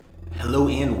Hello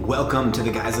and welcome to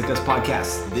the Guys Like Us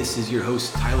podcast. This is your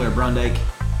host, Tyler Brondike,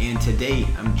 and today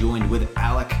I'm joined with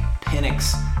Alec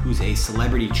Penix, who's a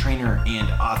celebrity trainer and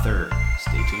author.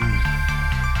 Stay tuned.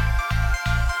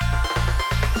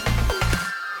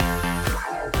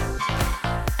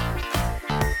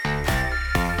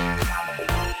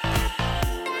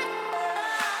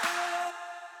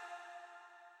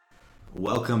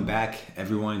 Welcome back,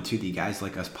 everyone, to the Guys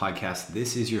Like Us podcast.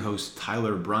 This is your host,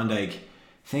 Tyler Brondike.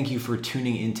 Thank you for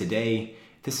tuning in today.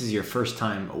 If this is your first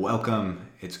time, welcome.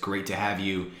 It's great to have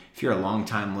you. If you're a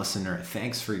longtime listener,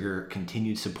 thanks for your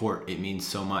continued support. It means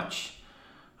so much.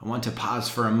 I want to pause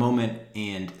for a moment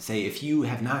and say, if you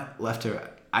have not left an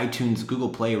iTunes, Google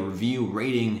Play review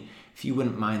rating, if you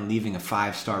wouldn't mind leaving a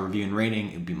 5-star review and rating,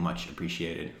 it would be much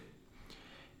appreciated.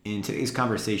 In today's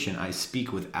conversation, I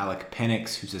speak with Alec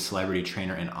Penix, who's a celebrity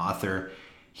trainer and author.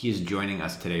 He is joining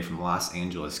us today from Los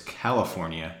Angeles,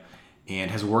 California,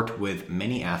 and has worked with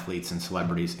many athletes and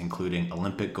celebrities, including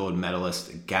Olympic gold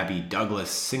medalist Gabby Douglas,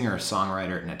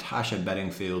 singer-songwriter Natasha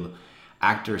Bedingfield,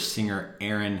 actor-singer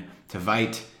Aaron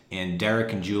Tveit, and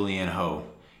Derek and Julianne Ho.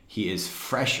 He is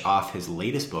fresh off his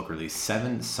latest book release,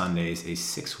 7 Sundays, a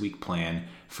 6-week plan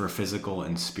for physical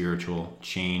and spiritual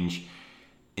change.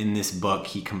 In this book,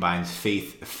 he combines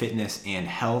faith, fitness, and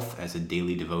health as a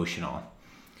daily devotional.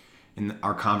 In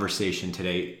our conversation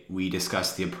today, we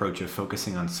discuss the approach of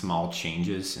focusing on small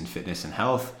changes in fitness and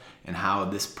health and how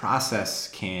this process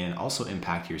can also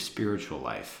impact your spiritual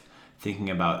life. Thinking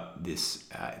about this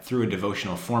through a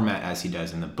devotional format as he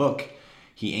does in the book,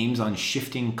 he aims on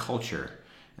shifting culture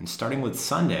and starting with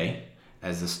Sunday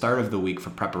as the start of the week for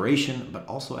preparation, but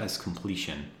also as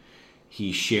completion.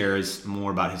 He shares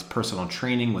more about his personal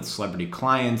training with celebrity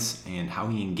clients and how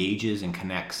he engages and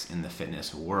connects in the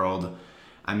fitness world.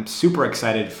 I'm super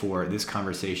excited for this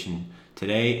conversation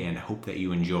today and hope that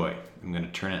you enjoy. I'm going to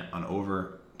turn it on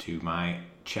over to my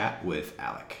chat with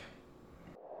Alec.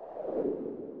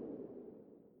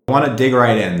 I want to dig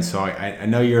right in. So I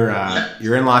know you're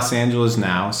in Los Angeles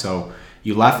now. So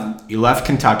you left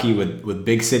Kentucky with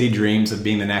big city dreams of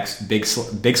being the next big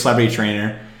celebrity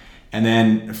trainer. And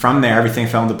then from there, everything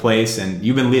fell into place, and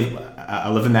you've been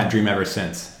living that dream ever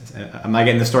since. Am I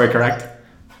getting the story correct?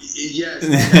 Yes.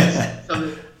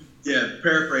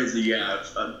 Paraphrasing, yeah.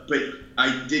 But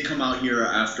I did come out here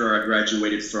after I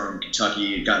graduated from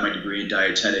Kentucky, got my degree in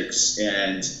dietetics,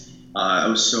 and I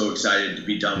was so excited to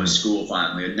be done with school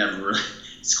finally.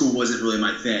 School wasn't really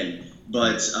my thing.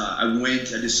 But I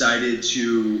decided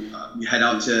to head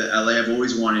out to LA. I've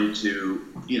always wanted to,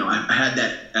 I had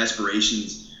that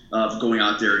aspirations of going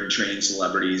out there and training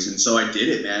celebrities. And so I did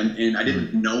it, man. And I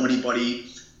didn't know anybody.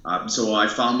 So I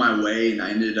found my way, and I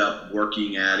ended up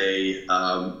working at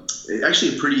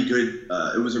actually a pretty good,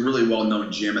 it was a really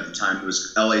well-known gym at the time. It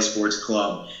was LA Sports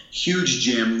Club, huge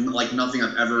gym, like nothing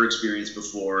I've ever experienced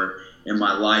before in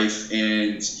my life.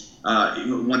 And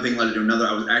one thing led to another.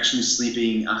 I was actually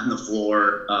sleeping on the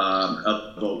floor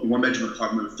of a one-bedroom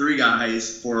apartment with 3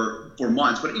 guys for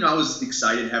months. But, I was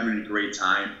excited, having a great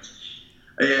time.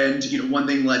 And one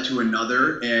thing led to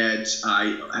another, and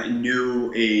I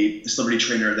knew a celebrity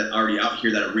trainer that already out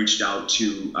here that I reached out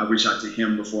to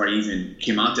him before I even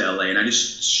came out to LA, and I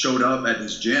just showed up at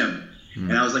this gym,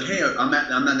 and I was like, hey, I'm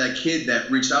not that kid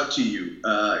that reached out to you.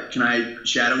 Can I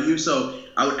shadow you? So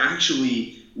I would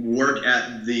actually work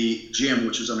at the gym,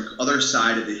 which was on the other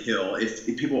side of the hill. If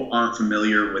people aren't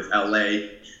familiar with LA,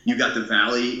 you got the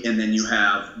valley, and then you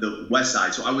have the west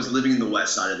side. So I was living in the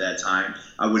west side at that time.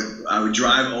 I would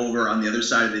drive over on the other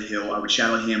side of the hill. I would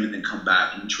shadow him and then come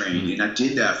back and train. And I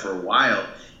did that for a while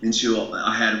until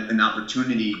I had an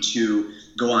opportunity to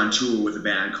go on tour with a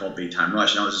band called Big Time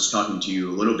Rush. And I was just talking to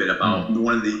you a little bit about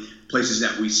one of the places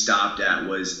that we stopped at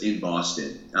was in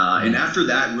Boston. And after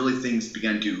that, really things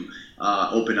began to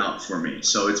open up for me.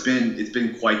 So it's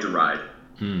been quite the ride.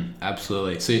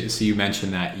 Absolutely. So you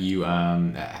mentioned that you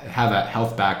have a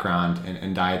health background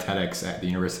in dietetics at the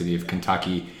University of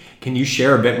Kentucky. Can you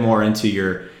share a bit more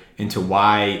into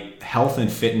why health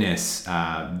and fitness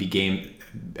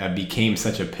became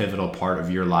such a pivotal part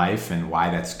of your life, and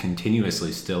why that's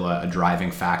continuously still a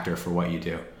driving factor for what you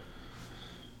do?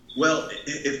 Well,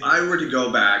 if I were to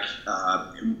go back,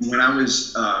 when I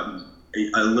was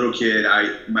a little kid,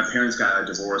 my parents got a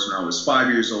divorce when I was 5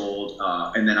 years old,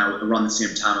 and then around the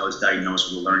same time I was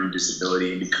diagnosed with a learning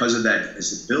disability. And because of that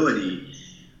disability,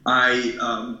 I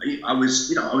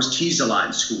was teased a lot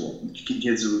in school.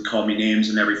 Kids would call me names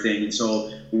and everything. And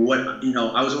so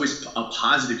I was always a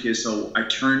positive kid. So I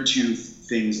turned to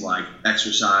things like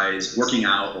exercise, working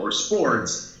out, or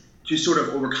sports to sort of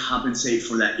overcompensate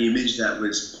for that image that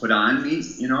was put on me.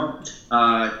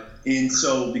 and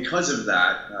so because of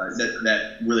that,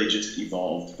 that really just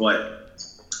evolved. But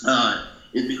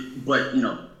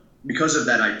because of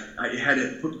that, I had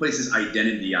to place this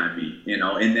identity on me,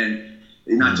 and then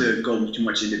not to go too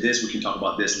much into this, we can talk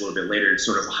about this a little bit later,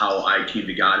 sort of how I came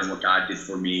to God and what God did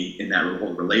for me in that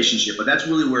whole relationship. But that's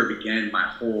really where it began, my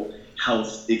whole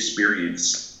health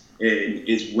experience.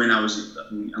 Is when I was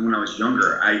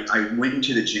younger. I went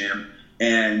into the gym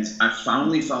and I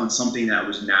finally found something that I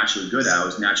was naturally good at. I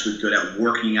was naturally good at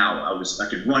working out. I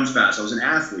could run fast. I was an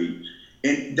athlete.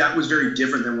 And that was very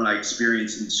different than what I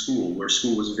experienced in school, where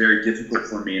school was very difficult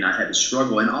for me and I had to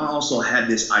struggle. And I also had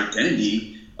this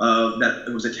identity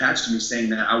that was attached to me saying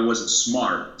that I wasn't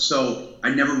smart. So I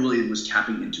never really was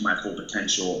tapping into my full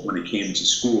potential when it came to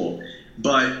school.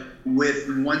 But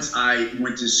once I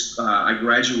I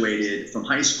graduated from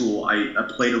high school, I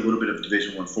played a little bit of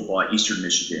Division I football at Eastern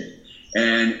Michigan.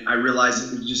 And I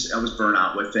realized I was burnt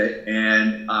out with it,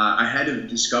 and I had to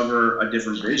discover a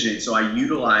different vision. So I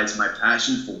utilized my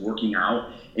passion for working out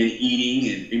and eating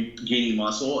and gaining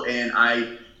muscle, and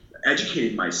I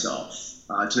educated myself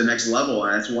to the next level.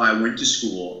 And that's why I went to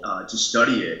school to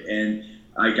study it. And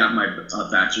I got my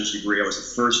bachelor's degree. I was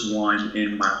the first one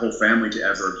in my whole family to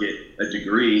ever get a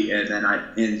degree. And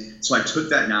so I took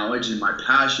that knowledge and my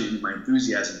passion and my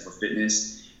enthusiasm for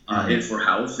fitness and for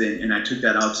health, and I took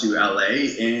that out to LA,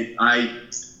 and I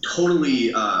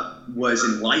totally was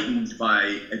enlightened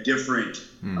by a different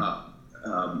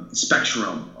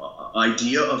spectrum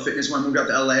idea of fitness when I moved out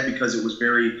to LA, because it was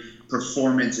very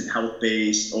performance and health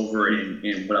based over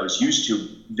in what I was used to.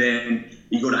 Then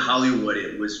you go to Hollywood,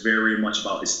 it was very much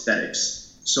about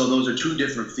aesthetics. So those are two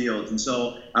different fields. And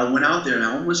so I went out there and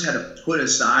I almost had to put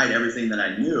aside everything that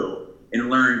I knew and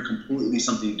learn completely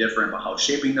something different about how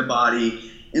shaping the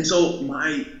body. And so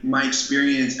my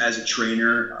experience as a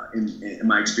trainer and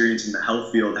my experience in the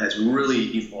health field has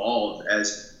really evolved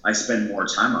as I spend more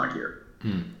time out here.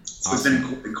 So awesome.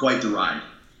 It's been quite the ride.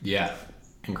 Yeah,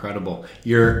 incredible.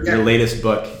 Your latest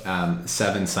book,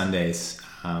 7 Sundays,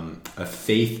 a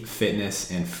faith, fitness,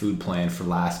 and food plan for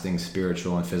lasting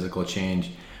spiritual and physical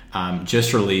change,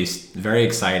 just released. Very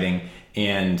exciting.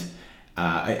 And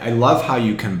I love how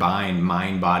you combine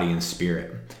mind, body, and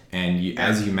spirit. And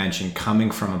as you mentioned,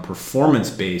 coming from a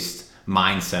performance-based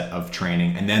mindset of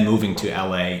training and then moving to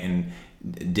LA and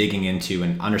digging into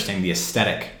and understanding the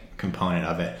aesthetic component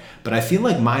of it. But I feel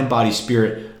like mind, body,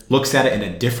 spirit looks at it in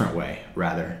a different way,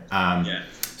 rather.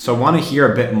 So I want to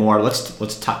hear a bit more.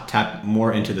 Let's tap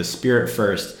more into the spirit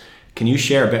first. Can you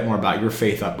share a bit more about your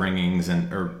faith upbringings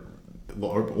and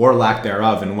or lack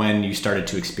thereof, and when you started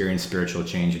to experience spiritual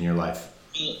change in your life?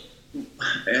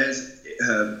 As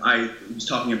I was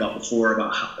talking about before,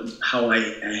 about how I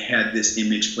had this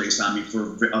image placed on me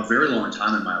for a very long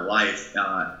time in my life.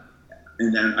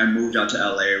 And then I moved out to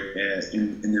LA,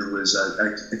 and there was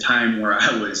a time where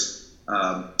I was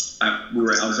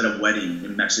at a wedding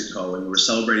in Mexico, and we were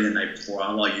celebrating the night before.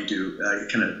 I'll let you do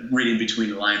kind of reading between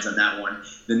the lines on that one.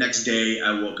 The next day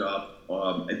I woke up,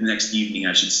 the next evening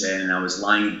I should say, and I was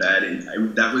lying in bed,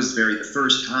 and that was the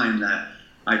first time that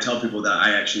I tell people that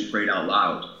I actually prayed out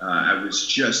loud. I was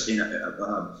just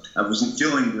I wasn't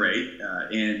feeling great,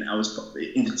 and I was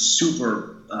in a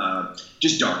super,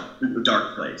 just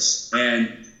dark place.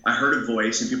 And I heard a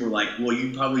voice, and people were like, well,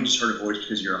 you probably just heard a voice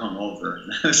because you're hungover.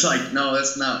 And I was like, no,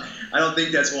 that's not. I don't think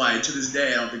that's why. To this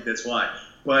day, I don't think that's why.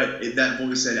 But that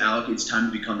voice said, Alec, it's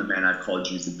time to become the man I've called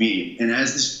you to be. And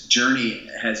as this journey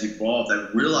has evolved, I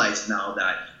realized now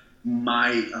that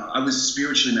I was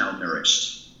spiritually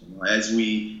malnourished. As if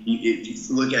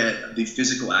you look at the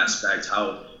physical aspect,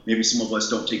 how maybe some of us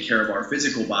don't take care of our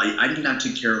physical body, I did not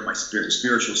take care of my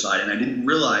spiritual side. And I didn't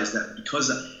realize that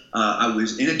because I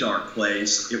was in a dark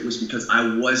place, it was because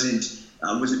I wasn't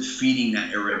feeding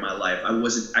that area of my life. I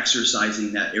wasn't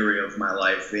exercising that area of my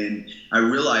life. And I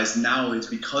realized now it's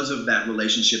because of that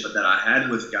relationship that I had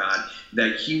with God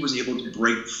that He was able to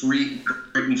break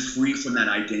me free from that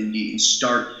identity and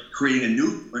start creating a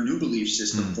new belief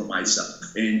system for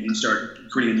myself and start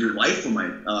creating a new life for my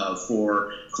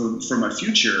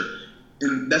future.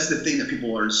 And that's the thing that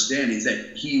people understand, is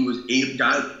that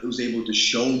God was able to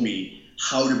show me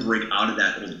how to break out of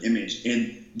that old image.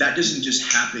 And that doesn't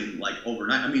just happen like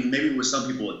overnight. I mean, maybe with some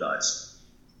people it does.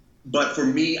 But for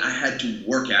me, I had to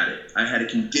work at it. I had to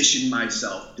condition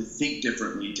myself to think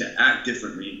differently, to act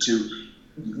differently, to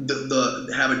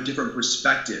have a different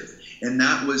perspective. And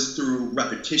that was through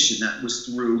repetition. That was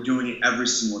through doing it every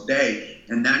single day.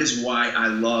 And that is why I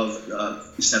love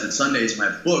 7 Sundays, my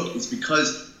book. It's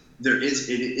because it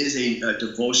is a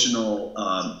devotional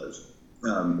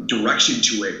direction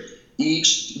to it.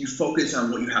 you focus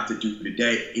on what you have to do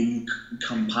today, and you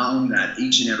compound that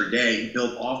each and every day,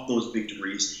 build off those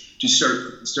victories to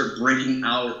start breaking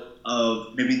out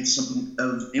of maybe some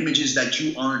of images that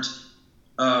you aren't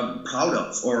proud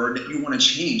of, or that you want to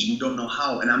change and you don't know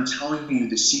how. And I'm telling you,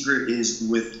 the secret is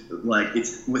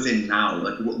it's within now,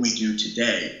 like what we do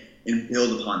today, and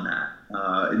build upon that.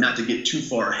 And not to get too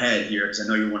far ahead here, because I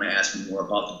know you want to ask me more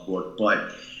about the book,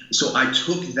 but so I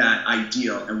took that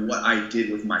idea and what I did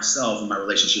with myself and my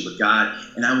relationship with God,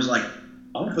 and I was like,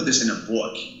 I want to put this in a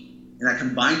book. And I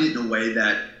combined it in a way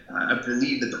that I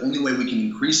believe that the only way we can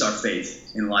increase our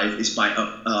faith in life is by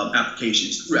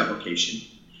applications, through application.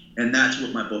 And that's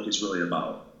what my book is really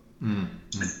about.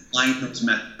 Applying those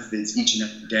methods each and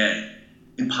every day,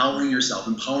 empowering yourself,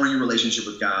 empowering your relationship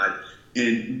with God,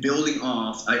 and building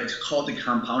off, I call it the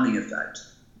compounding effect,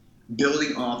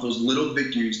 building off those little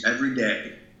victories every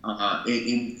day.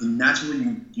 And that's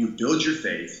when you build your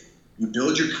faith, you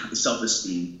build your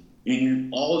self-esteem,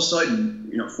 and all of a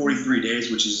sudden, 43 days,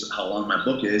 which is how long my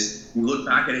book is, you look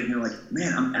back at it and you're like,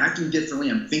 man, I'm acting differently,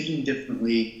 I'm thinking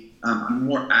differently, I'm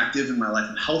more active in my life,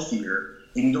 I'm healthier,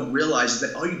 and you don't realize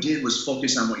that all you did was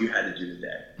focus on what you had to do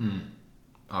today.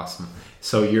 Awesome.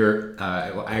 So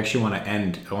I actually want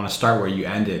to start where you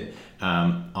ended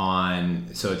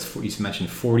you mentioned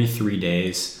 43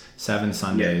 days, 7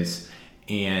 Sundays. Yeah.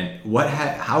 And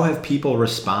how have people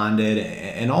responded,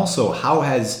 and also how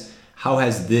has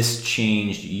this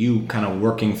changed you kind of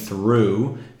working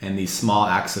through, and these small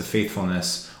acts of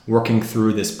faithfulness, working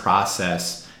through this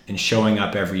process and showing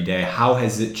up every day? How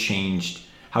has it changed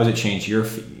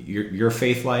your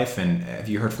faith life, and have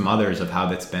you heard from others of how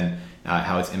that's been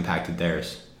how it's impacted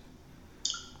theirs?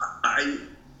 I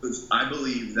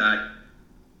believe that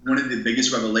one of the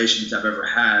biggest revelations I've ever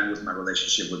had with my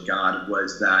relationship with God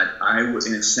was that I,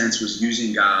 in a sense, was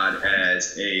using God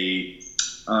as I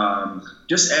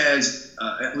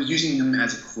was using him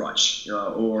as a crutch,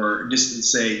 or just to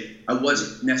say I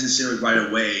wasn't necessarily right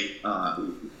away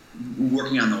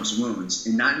working on those wounds.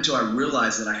 And not until I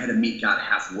realized that I had to meet God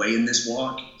halfway in this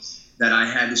walk, that I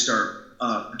had to start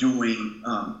doing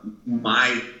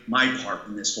my part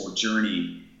in this whole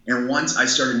journey. And once I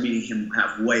started meeting him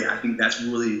halfway, I think that's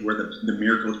really where the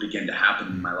miracles began to happen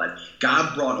in my life.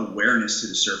 God brought awareness to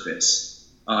the surface.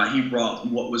 He brought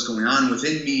what was going on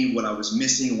within me, what I was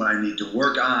missing, what I needed to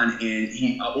work on, and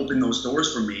he opened those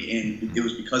doors for me. And it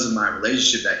was because of my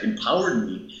relationship that empowered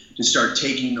me to start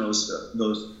taking those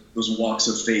walks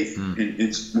of faith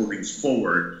and moving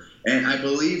forward. And I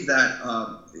believe that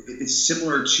it's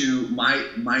similar to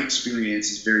my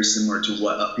experience is very similar to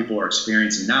what people are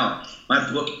experiencing now. My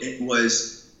book, it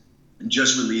was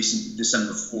just released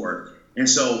December 4th. And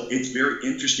so it's very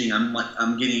interesting.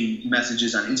 I'm getting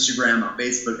messages on Instagram, on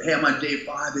Facebook. Hey, I'm on day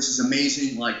 5. This is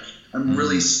amazing. Like, I'm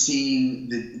really seeing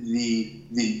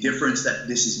the difference that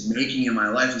this is making in my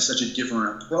life. It's such a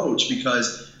different approach,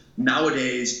 because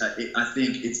nowadays I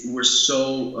think we're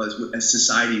so, as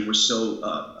society, we're so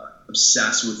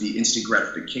obsessed with the instant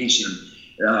gratification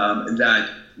that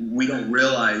we don't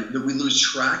realize that we lose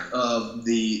track of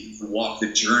the walk,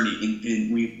 the journey,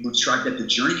 and we lose track that the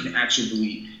journey can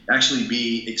actually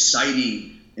be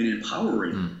exciting and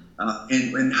empowering.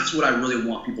 And that's what I really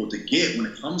want people to get when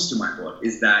it comes to my book,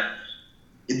 is that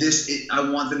I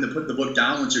want them to put the book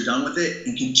down once they're done with it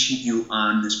and continue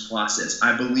on this process.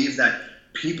 I believe that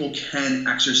people can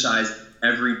exercise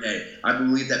every day. I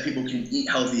believe that people can eat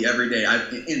healthy every day,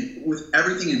 and with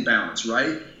everything in balance,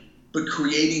 right? But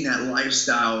creating that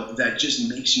lifestyle that just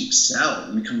makes you excel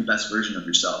and become the best version of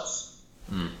yourself.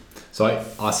 So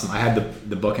awesome. I have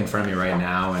the book in front of me right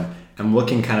now, and I'm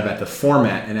looking kind of at the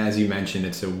format. And as you mentioned,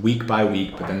 it's a week by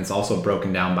week, but then it's also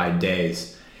broken down by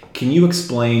days. Can you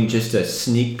explain just a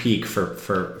sneak peek for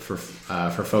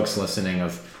folks listening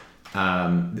of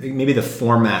maybe the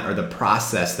format or the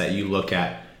process that you look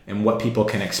at, and what people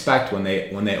can expect when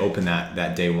they open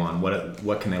that day one?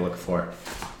 What can they look for?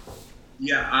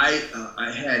 Yeah,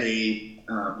 I had a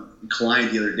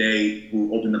client the other day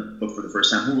who opened the book for the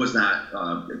first time, who was not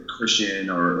Christian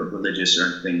or religious or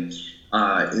anything,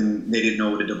 and they didn't know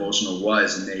what a devotional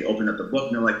was, and they opened up the book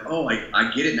and they're like, oh,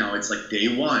 I get it now. It's like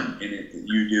day 1, and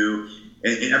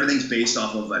everything's based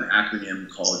off of an acronym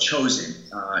called CHOSEN,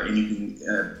 and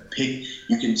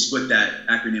you can split that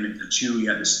acronym into 2. You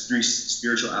have the 3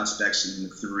 spiritual aspects and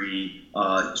the 3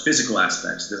 physical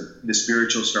aspects. The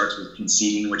spiritual starts with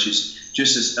conceding, which is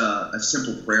just a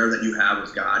simple prayer that you have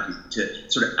with God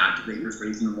to sort of activate your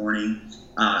faith in the morning.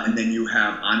 And then you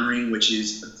have honoring, which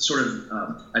is sort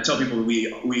of, I tell people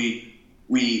we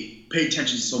pay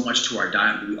attention so much to our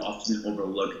diet that we often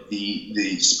overlook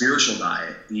the spiritual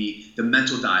diet, the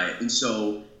mental diet. And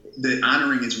so the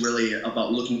honoring is really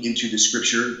about looking into the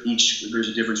scripture. There's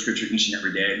a different scripture each and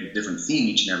every day, a different theme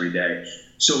each and every day.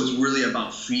 So it's really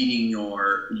about feeding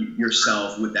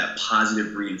yourself with that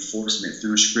positive reinforcement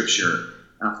through scripture.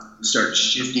 Start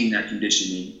shifting that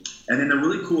conditioning. And then the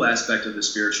really cool aspect of the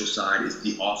spiritual side is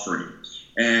the offering.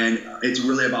 And it's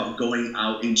really about going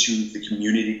out into the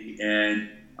community and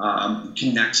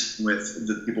connecting with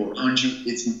the people around you.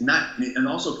 It's not, and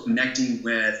also connecting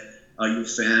with your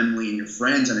family and your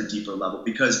friends on a deeper level,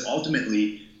 because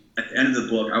ultimately at the end of the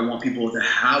book, I want people to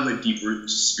have a deeper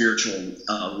spiritual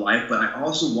life, but I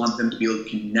also want them to be able to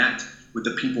connect with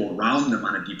the people around them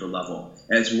on a deeper level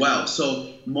as well.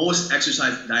 So most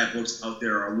exercise diet books out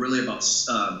there are really about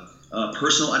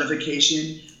personal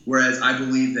edification, whereas I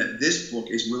believe that this book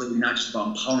is really not just about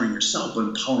empowering yourself, but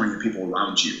empowering the people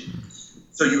around you.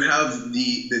 So you have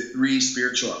the three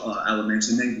spiritual elements,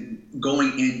 and then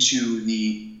going into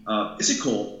the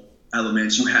physical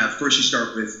elements, you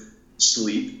start with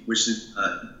sleep, which is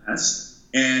S,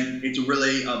 and it's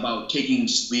really about taking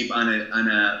sleep on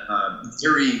a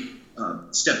very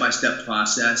step-by-step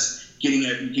process, getting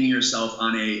yourself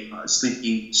on a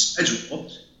sleeping schedule,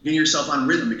 getting yourself on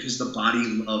rhythm, because the body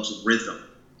loves rhythm.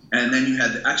 And then you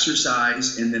have the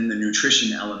exercise and then the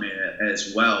nutrition element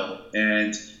as well.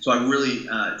 And so I really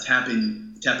tap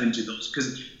into those,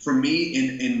 because for me,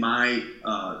 in my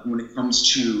when it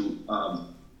comes to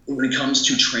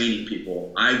training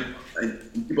people,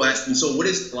 people ask me, so what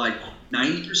is like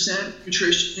 90%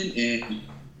 nutrition and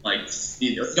like,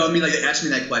 they ask me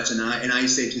that question, and I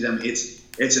say to them, it's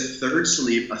a third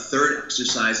sleep, a third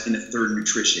exercise, and a third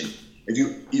nutrition. If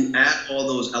you add all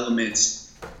those elements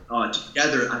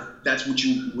together, that's what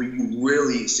you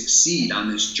really succeed on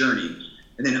this journey.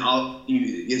 And then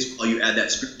you add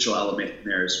that spiritual element in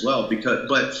there as well.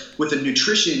 But with the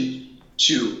nutrition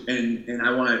too, and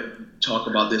I want to talk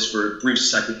about this for a brief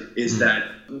second, is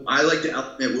that I like the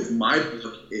element with my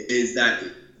book is that,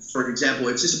 for example,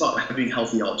 it's just about having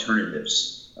healthy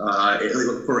alternatives.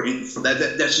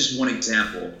 That's just one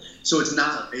example. So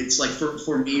it's like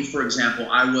for me, for example,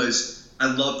 I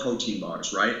love protein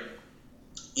bars, right?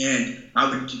 And I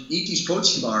would eat these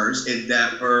protein bars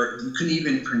that you couldn't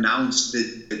even pronounce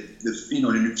the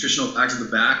nutritional facts at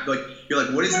the back. Like, you're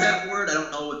like, what is that word? I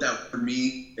don't know what that word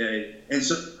means. And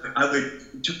so I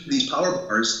would took these power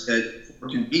bars for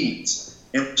convenience,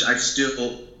 and which I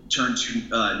still turn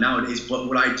to nowadays. But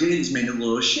what I did is made a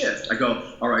little shift. I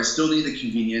go, all right, I still need the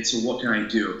convenience, so what can I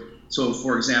do? So,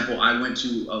 for example, I went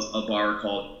to a bar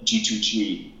called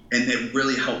G2G, and it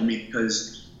really helped me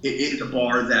because it's a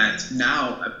bar that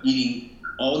now I'm eating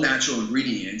all natural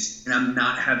ingredients, and I'm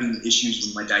not having the issues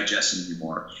with my digestion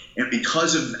anymore. And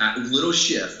because of that little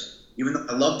shift, even though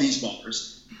I love these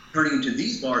bars, turning into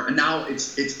these bars, and now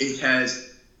it has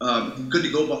Good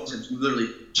to Go bars have literally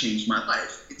changed my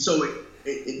life. And so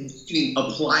you can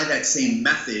apply that same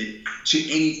method to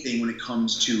anything when it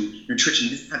comes to nutrition.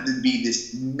 It doesn't have to be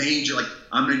this major, like,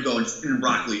 I'm going to go and eat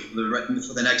broccoli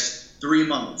for the next 3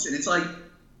 months. And it's like,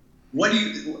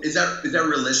 is that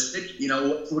realistic?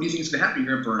 What do you think is going to happen?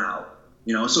 You're going to burn out.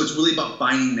 So it's really about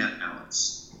finding that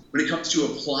balance. When it comes to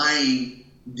applying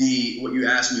what you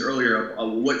asked me earlier,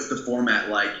 what's the format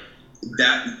like?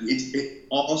 That it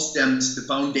all stems, the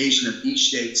foundation of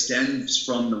each day stems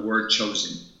from the word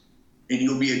chosen. And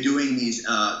you'll be doing these,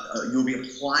 you'll be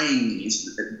applying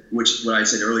these, which what I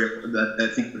said earlier, that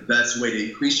I think the best way to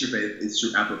increase your faith is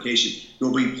through application.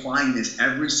 You'll be applying this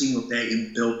every single day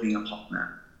and building upon that.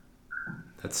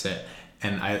 That's it.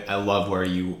 And I love where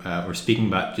you were speaking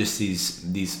about just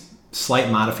these slight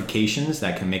modifications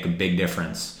that can make a big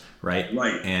difference, right?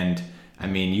 Right. And I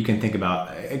mean, you can think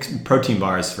about protein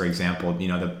bars, for example.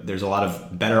 There's a lot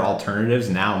of better alternatives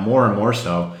now, more and more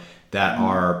so, that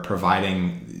are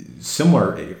providing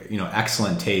similar,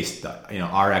 excellent taste.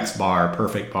 RX bar,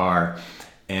 Perfect Bar,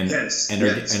 and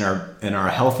are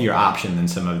a healthier option than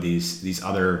some of these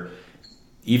other,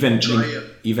 even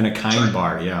a Kind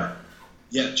bar, yeah.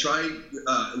 Yeah, try.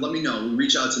 Let me know.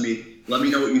 Reach out to me. Let me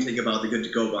know what you think about the Good to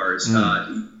Go bars.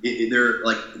 They're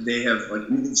like, they have like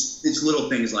it's little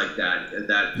things like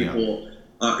that people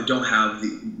don't have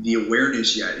the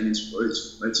awareness yet, and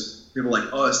it's people like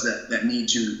us that need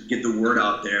to get the word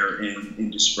out there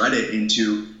and to spread it and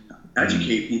to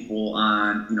educate people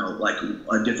on like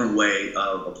a different way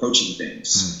of approaching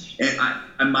things.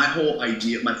 And my whole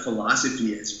idea, my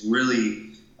philosophy is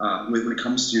really when it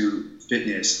comes to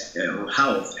fitness or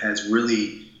health has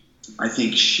really, I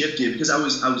think, shifted, because I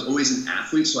was always an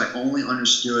athlete, so I only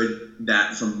understood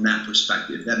that from that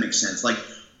perspective. That makes sense. Like,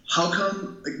 how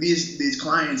come these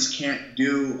clients can't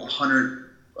do 100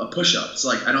 push-ups?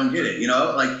 Like, I don't get it.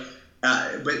 Like,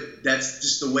 But that's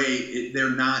just the way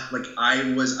they're not. Like,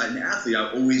 I was an athlete.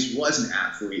 I always was an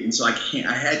athlete, and so I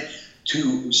had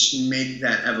to make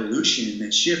that evolution and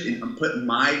that shift and put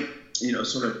my,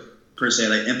 sort of per se,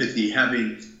 like empathy,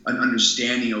 having an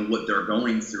understanding of what they're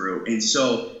going through. And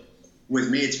so with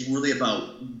me, it's really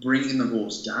about bringing the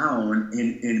goals down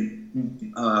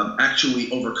and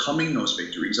actually overcoming those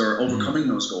victories or overcoming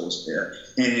those goals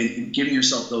and giving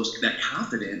yourself that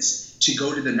confidence to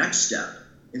go to the next step.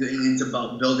 It's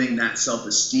about building that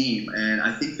self-esteem. And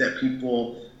I think that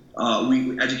people,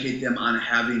 we educate them on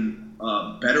having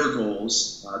better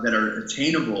goals that are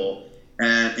attainable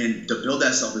and to build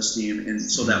that self-esteem. And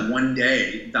so that one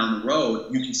day down the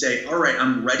road, you can say, all right,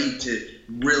 I'm ready to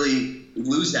really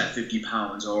lose that 50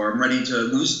 pounds, or I'm ready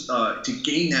to to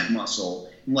gain that muscle.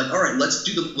 I'm like, all right, let's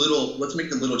make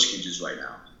the little changes right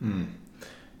now.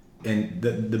 And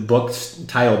the book's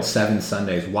titled 7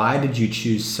 Sundays. Why did you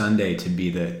choose Sunday to be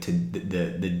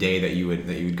the day that you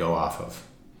would go off of?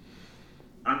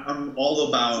 I'm all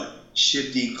about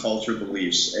shifting culture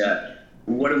beliefs.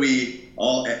 What do we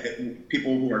all,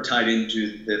 people who are tied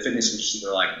into the fitness industry,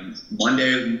 they're like,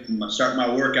 Monday, I'm gonna start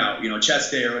my workout,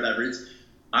 chest day or whatever.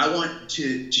 I want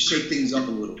to shake things up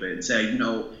a little bit and say,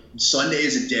 Sunday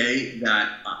is a day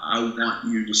that I want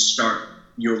you to start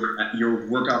your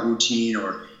workout routine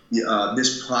or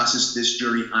this process, this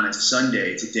journey on a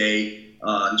Sunday. It's a day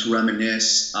to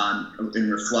reminisce on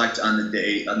and reflect on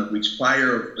the weeks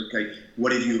prior. Okay,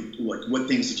 what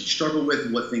things did you struggle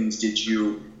with? What things did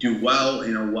you do well?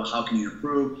 How can you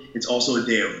improve? It's also a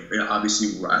day of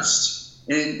obviously rest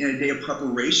and a day of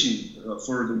preparation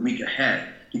for the week ahead,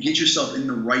 to get yourself in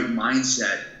the right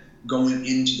mindset going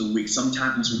into the week.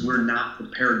 Sometimes we're not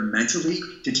prepared mentally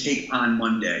to take on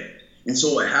Monday. And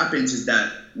so what happens is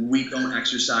that we don't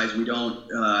exercise, we don't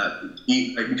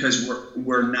eat, right, because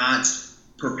we're not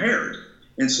prepared.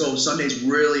 And so Sunday's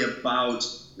really about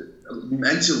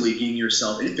mentally getting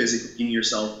yourself and physically getting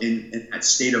yourself in that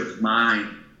state of mind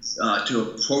to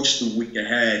approach the week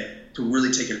ahead, to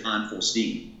really take it on full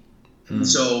steam. And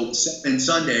so, and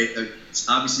Sunday,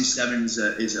 obviously 7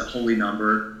 is a holy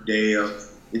number, day of,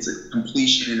 it's a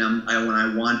completion. And when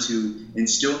I want to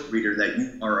instill in the reader that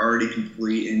you are already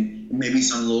complete, and maybe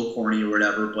sound a little corny or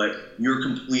whatever, but you're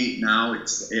complete now.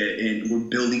 And we're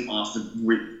building off of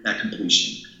that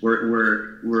completion.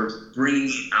 We're bringing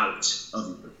it out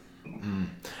of you.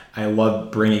 I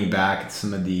love bringing back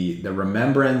some of the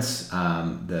remembrance,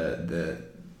 the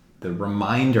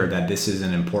reminder that this is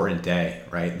an important day,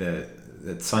 right?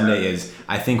 That Sunday is,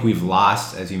 I think we've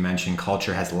lost, as you mentioned,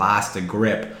 culture has lost a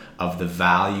grip of the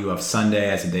value of Sunday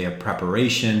as a day of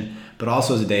preparation, but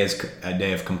also as a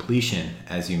day of completion,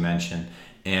 as you mentioned.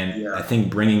 And I think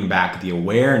bringing back the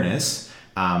awareness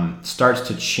starts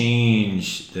to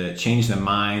change the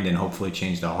mind and hopefully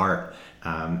change the heart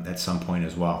at some point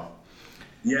as well.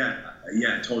 Yeah,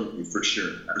 totally, for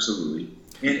sure, absolutely.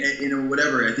 And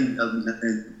whatever, I think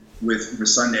with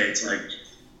Sunday, it's like,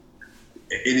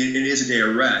 it is a day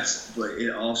of rest, but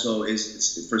it also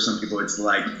is, for some people, it's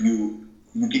like you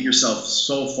get yourself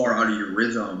so far out of your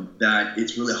rhythm that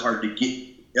it's really hard to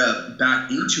get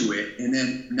back into it. And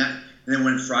then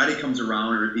when Friday comes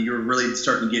around, or you're really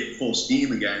starting to get full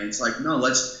steam again, it's like, no,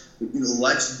 let's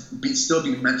still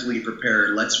be mentally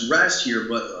prepared. Let's rest here,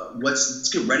 but let's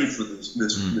get ready for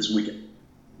this weekend.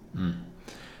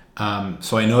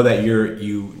 So I know that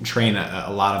you train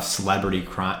a lot of celebrity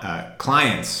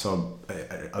clients. So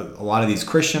a lot of these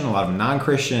Christian, a lot of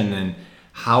non-Christian, and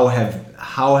how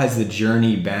has the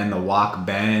journey been, the walk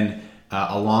been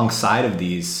alongside of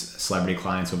these celebrity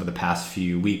clients over the past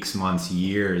few weeks, months,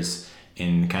 years,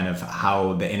 in kind of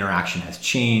how the interaction has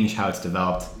changed, how it's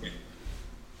developed?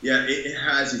 Yeah, it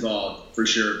has evolved for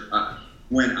sure.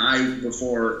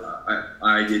 Before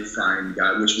I did find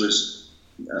God, which was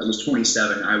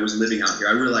 27. I was living out here.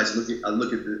 I realized,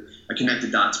 I connect the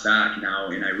dots back now,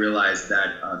 and I realized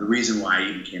that the reason why I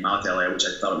even came out to LA, which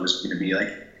I thought it was going to be like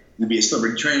to be a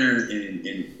celebrity trainer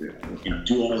and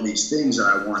do all these things that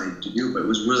I wanted to do, but it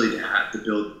was really to have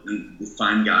to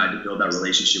find God, to build that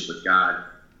relationship with God.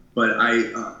 But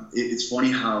it's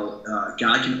funny how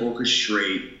God can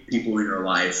orchestrate people in your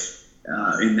life,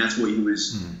 and that's what He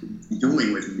was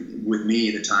doing with me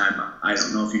at the time. I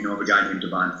don't know if you know of a guy named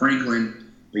Devon Franklin,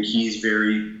 but he's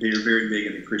very big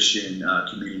in the Christian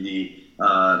community,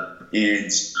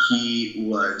 and he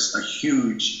was a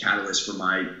huge catalyst for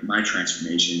my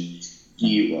transformation.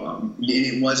 And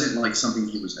it wasn't like something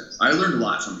I learned a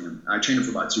lot from him. I trained him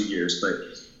for about 2 years, but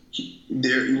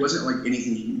it wasn't like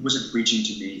anything. He wasn't preaching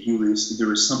to me. There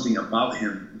was something about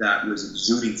him that was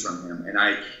exuding from him, and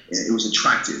it was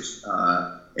attractive.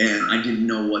 And I didn't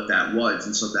know what that was.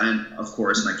 And so then, of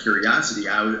course, my curiosity,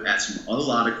 I would ask him a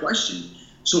lot of questions.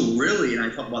 So really, and I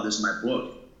talk about this in my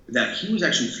book, that he was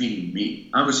actually feeding me.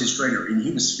 I was his trainer, and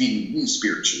he was feeding me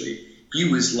spiritually. He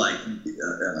was like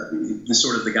the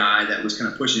sort of the guy that was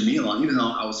kind of pushing me along, even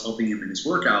though I was helping him in his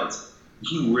workouts.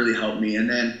 He really helped me. And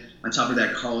then on top of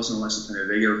that, Carlos and Alexa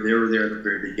Penavega, they were there at the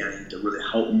very beginning to really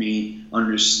help me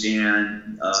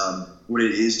understand what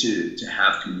it is to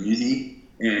have community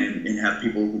and have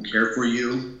people who care for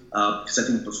you. Because I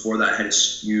think before that, I had a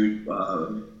skewed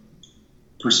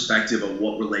perspective of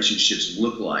what relationships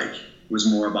look like. It was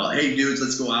more about, hey dudes,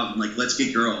 let's go out and like let's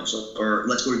get girls, or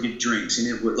let's go to get drinks,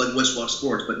 and let's watch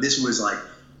sports. But this was like,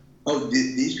 oh,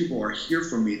 these people are here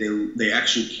for me. They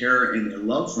actually care and they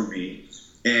love for me,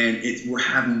 and we're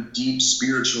having deep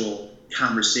spiritual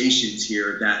conversations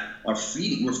here that we're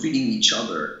feeding each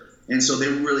other. And so they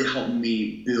really helped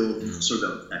me build sort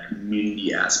of that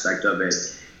community aspect of it.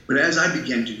 But as I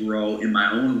began to grow in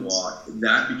my own walk,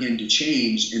 that began to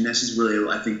change. And this is really,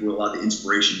 I think, where a lot of the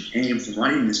inspiration came from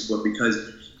writing this book, because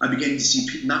I began to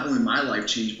see not only my life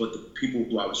change, but the people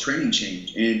who I was training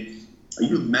change. And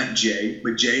you've met Jay,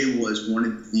 but Jay was one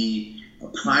of the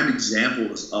prime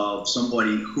examples of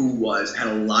somebody who had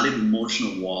a lot of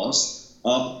emotional walls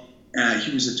up.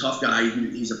 He was a tough guy.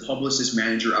 He's a publicist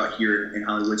manager out here in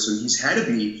Hollywood, so he's had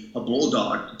to be a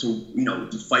bulldog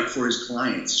to fight for his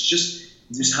clients. Just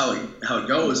how it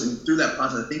goes. And through that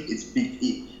process, I think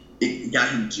it got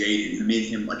him jaded. It made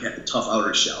him like a tough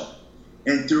outer shell.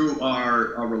 And through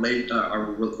our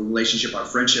relationship, our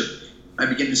friendship, I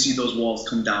began to see those walls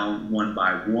come down one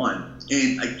by one.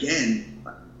 And again,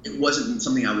 it wasn't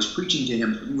something I was preaching to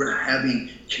him. We were having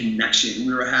connection.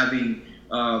 We were having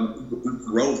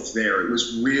growth there. It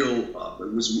was real.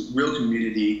 It was real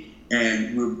community.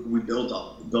 And we built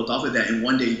off of that. And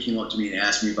one day he came up to me and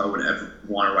asked me if I would ever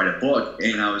want to write a book.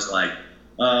 And I was like,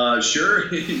 sure,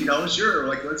 sure.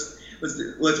 Like let's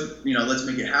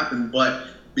make it happen. But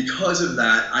because of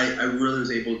that, I really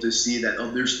was able to see that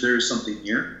there's something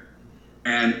here.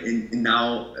 And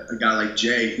now a guy like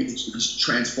Jay, he's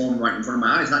transformed right in front of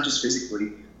my eyes, not just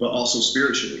physically, but also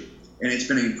spiritually. And it's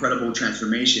been an incredible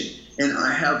transformation. And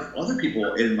I have other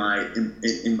people within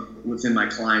my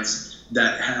clients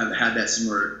that have had that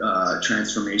similar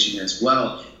transformation as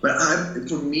well. But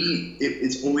for me,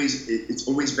 it's always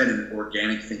been an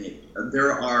organic thing.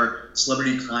 There are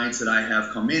celebrity clients that I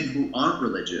have come in who aren't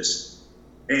religious,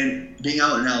 and being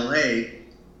out in LA,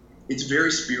 it's a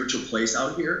very spiritual place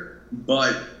out here.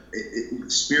 But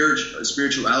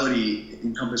spirituality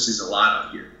encompasses a lot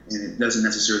out here, and it doesn't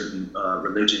necessarily mean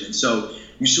religion. And so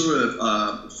you sort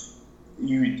of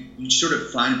you sort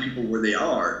of find people where they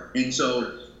are. And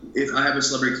so if I have a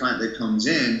celebrity client that comes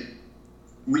in,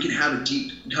 we can have a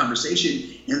deep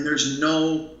conversation, and there's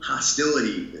no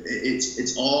hostility.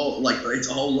 It's all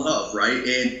love,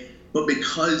 right? But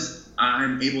because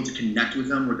I'm able to connect with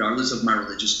them regardless of my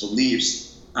religious beliefs,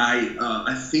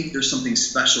 I think there's something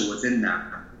special within that,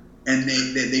 and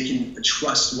they can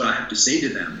trust what I have to say to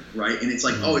them, right? And it's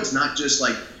like, oh, it's not just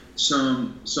like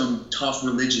some tough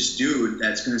religious dude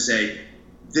that's going to say,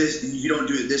 this, if you don't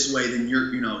do it this way, then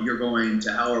you're going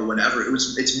to hell or whatever.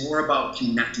 It's more about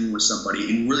connecting with somebody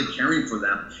and really caring for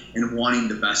them and wanting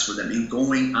the best for them and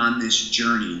going on this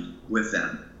journey with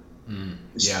them.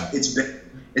 It's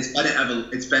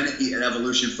been an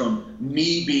evolution from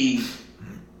me being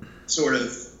sort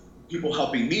of people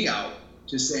helping me out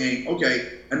to saying, okay,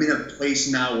 I'm in a place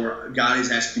now where God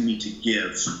is asking me to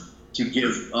give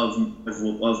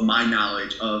of my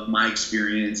knowledge, of my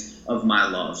experience, of my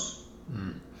love.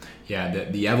 Yeah,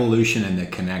 the evolution and the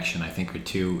connection, I think, are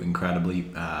two incredibly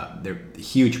they're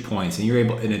huge points, and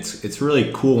it's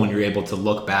really cool when you're able to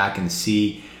look back and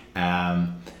see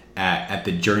at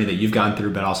the journey that you've gone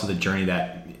through, but also the journey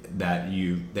that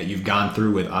you've gone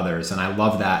through with others. And I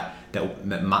love that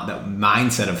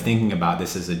mindset of thinking about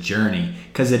this as a journey,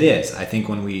 because it is. I think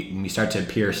when we start to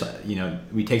appear,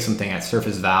 we take something at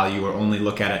surface value or only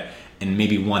look at it in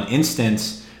maybe one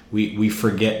instance. We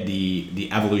forget the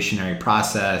evolutionary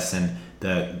process and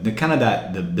the kind of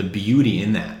the beauty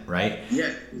in that, right? Yeah,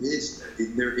 it is.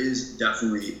 There is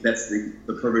definitely, that's the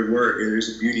perfect word. There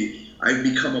is a beauty. I've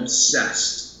become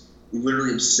obsessed,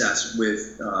 literally obsessed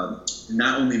with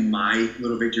not only my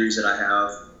little victories that I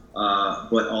have,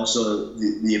 but also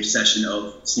the obsession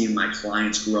of seeing my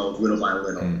clients grow little by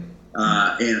little.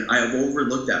 And I have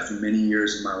overlooked that for many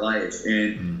years in my life,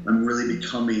 and I'm really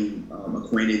becoming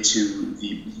acquainted to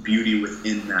the beauty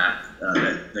within that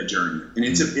journey. And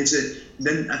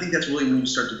then I think that's really when you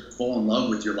start to fall in love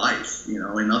with your life,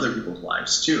 and other people's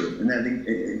lives too. And I think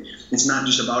it's not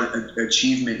just about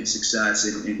achievement and success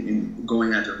and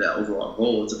going after that overall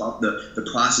goal. It's about the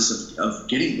process of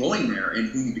going there and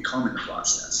who you become in the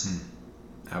process.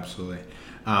 Absolutely.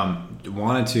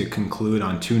 Wanted to conclude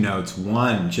on two notes.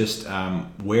 One, just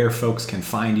where folks can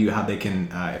find you, how they can,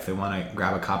 if they want to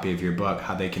grab a copy of your book,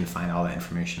 how they can find all that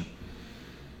information.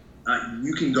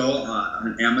 You can go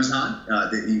on Amazon.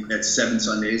 At 7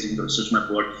 Sundays, you can go search my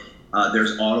book.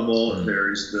 There's Audible.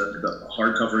 There's the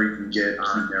hardcover you can get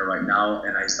on there right now.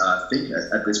 And I think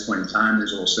at this point in time,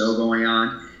 there's a little sale going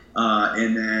on.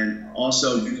 And then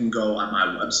also you can go on my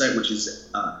website, which is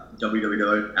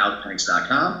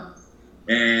www.alecpenix.com.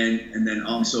 And then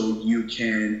also you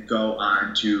can go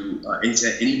on to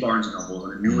any Barnes & Noble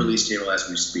on a new release table as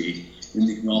we speak. And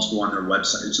you can also go on their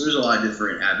website. So there's a lot of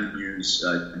different avenues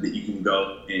that you can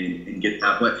go and get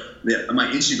that. But my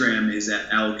Instagram is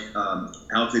at Alec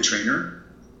the Trainer.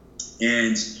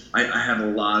 And I have a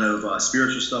lot of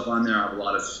spiritual stuff on there. I have a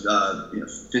lot of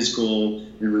physical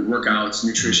workouts,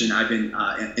 nutrition. I've been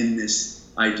in this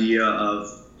idea of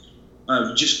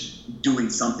just doing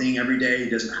something every day.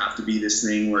 It doesn't have to be this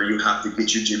thing where you have to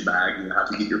get your gym bag, you have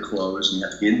to get your clothes, and you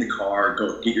have to get in the car,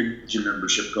 go get your gym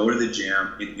membership, go to the gym,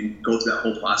 and go through that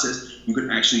whole process. You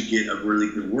can actually get a really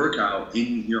good workout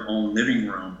in your own living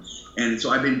room. And so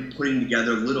I've been putting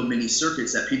together little mini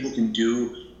circuits that people can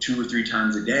do 2 or 3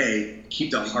 times a day,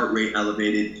 keep the heart rate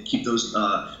elevated, keep those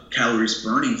calories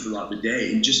burning throughout the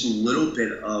day, and just a little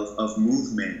bit of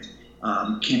movement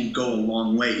can go a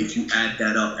long way if you add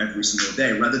that up every single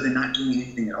day rather than not doing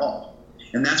anything at all.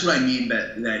 And that's what I mean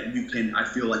that you can, I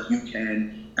feel like you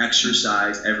can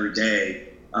exercise every day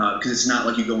because it's not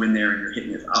like you go in there and you're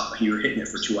hitting it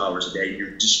for 2 hours a day and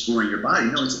you're destroying your body.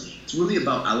 No, it's really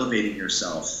about elevating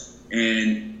yourself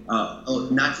and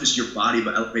not just your body,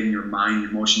 but elevating your mind, your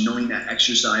emotion, knowing that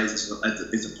exercise is a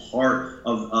part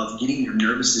of getting your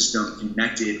nervous system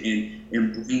connected and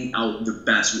bringing out the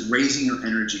best, raising your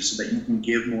energy so that you can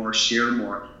give more, share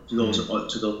more to those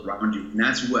around you. And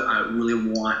that's what I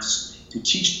really want to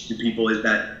teach to people is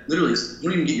that literally you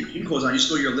don't even get your gym clothes on. You just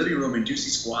go to your living room and do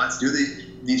these squats, do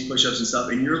these push-ups and stuff,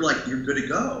 and you're good to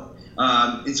go.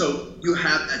 And so you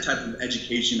have that type of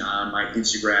education on my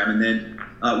Instagram, and then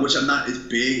which I'm not as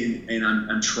big and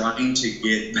I'm trying to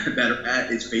get better at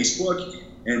is Facebook,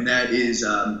 and that is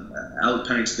Alec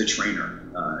Penix the Trainer.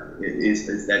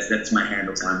 That's my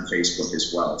handle on Facebook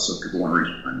as well. So people want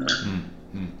to reach on there.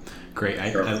 Mm-hmm. Great.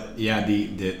 The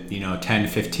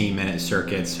 10-15 minute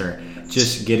circuits are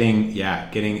just getting,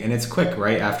 and it's quick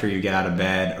right after you get out of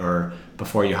bed or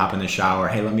before you hop in the shower.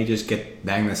 Hey, let me just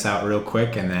bang this out real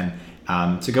quick, and then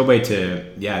it's a good way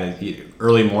to the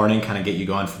early morning kind of get you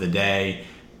going for the day.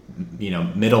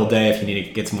 Middle day if you need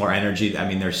to get some more energy. I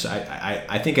mean,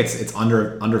 I think it's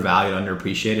undervalued,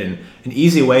 underappreciated, and an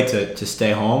easy way to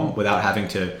stay home without having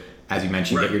to, as you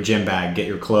mentioned, get your gym bag, get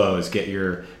your clothes, get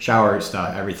your shower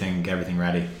stuff, everything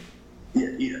ready.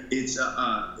 It's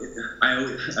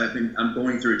I'm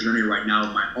going through a journey right now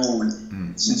of my own.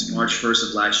 Since March 1st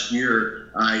of last year,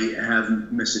 I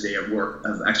haven't missed a day of work,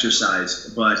 of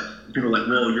exercise. But people are like,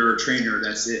 well, you're a trainer,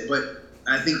 that's it. But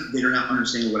I think they're not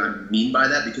understanding what I mean by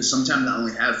that, because sometimes I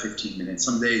only have 15 minutes.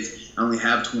 Some days I only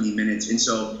have 20 minutes. And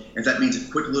so if that means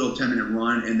a quick little 10-minute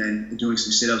run and then doing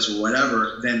some sit-ups or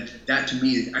whatever, then that to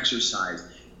me is exercise.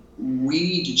 We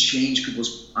need to change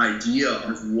people's idea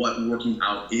of what working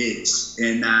out is,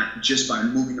 and that just by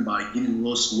moving the body, getting a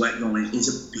little sweat going is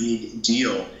a big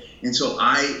deal. And so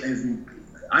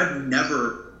I've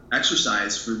never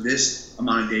exercised for this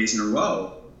amount of days in a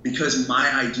row, because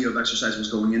my idea of exercise was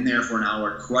going in there for an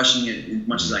hour, crushing it as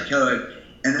much as I could,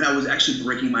 and then I was actually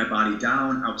breaking my body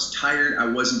down. I was tired. I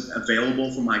wasn't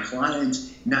available for my clients.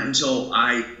 Not until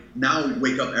I now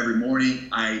wake up every morning,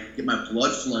 I get my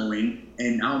blood flowing,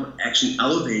 and now I'm actually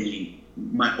elevating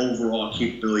my overall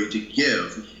capability to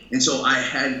give. And so I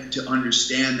had to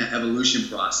understand the evolution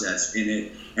process in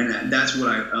it, and that's what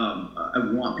I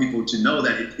want people to know,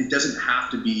 that it doesn't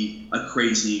have to be a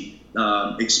crazy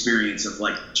experience of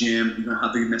like gym. You don't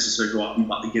have to necessarily go out and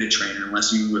get a trainer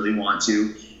unless you really want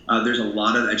to. There's a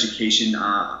lot of education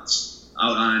out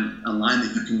online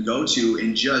that you can go to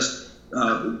and just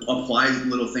apply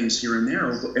little things here and there,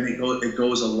 and it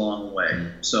goes a long way.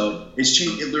 So it's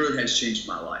changed. It literally has changed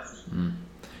my life.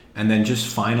 And then just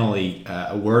finally,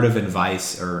 a word of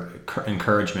advice or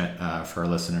encouragement for our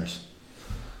listeners.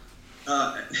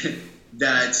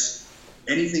 That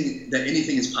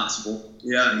anything is possible.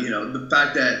 The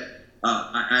fact that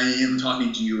I am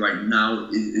talking to you right now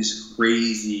is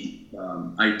crazy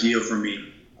idea for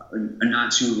me.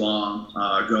 not too long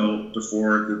ago,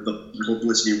 before the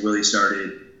publicity really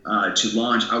started to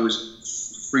launch, I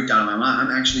was freaked out of my mind.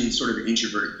 I'm actually sort of an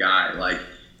introverted guy,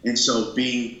 and so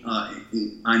being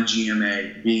on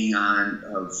GMA, being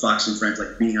on Fox and Friends,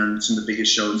 being on some of the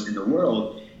biggest shows in the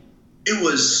world, it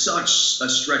was such a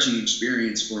stretching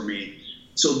experience for me.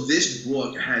 So this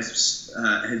book has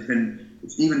been,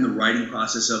 even the writing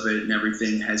process of it and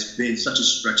everything has been such a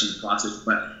stretching process,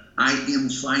 but I am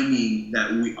finding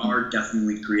that we are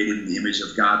definitely created in the image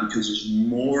of God, because there's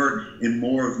more and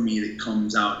more of me that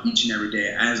comes out each and every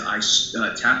day as I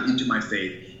tap into my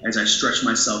faith, as I stretch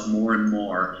myself more and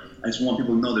more. I just want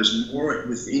people to know there's more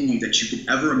within you that you could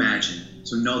ever imagine.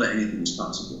 So know that anything is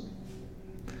possible.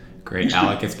 Great,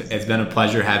 Alec. It's been a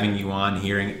pleasure having you on,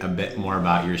 hearing a bit more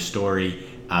about your story,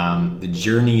 the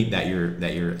journey that you've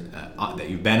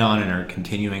been on and are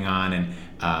continuing on,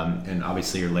 and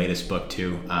obviously your latest book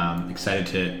too.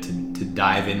 Excited to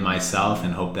dive in myself,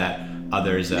 and hope that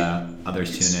others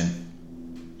tune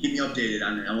in. Keep me updated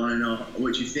on it. I want to know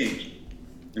what you think.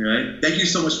 All right. Thank you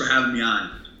so much for having me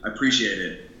on. I appreciate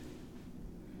it.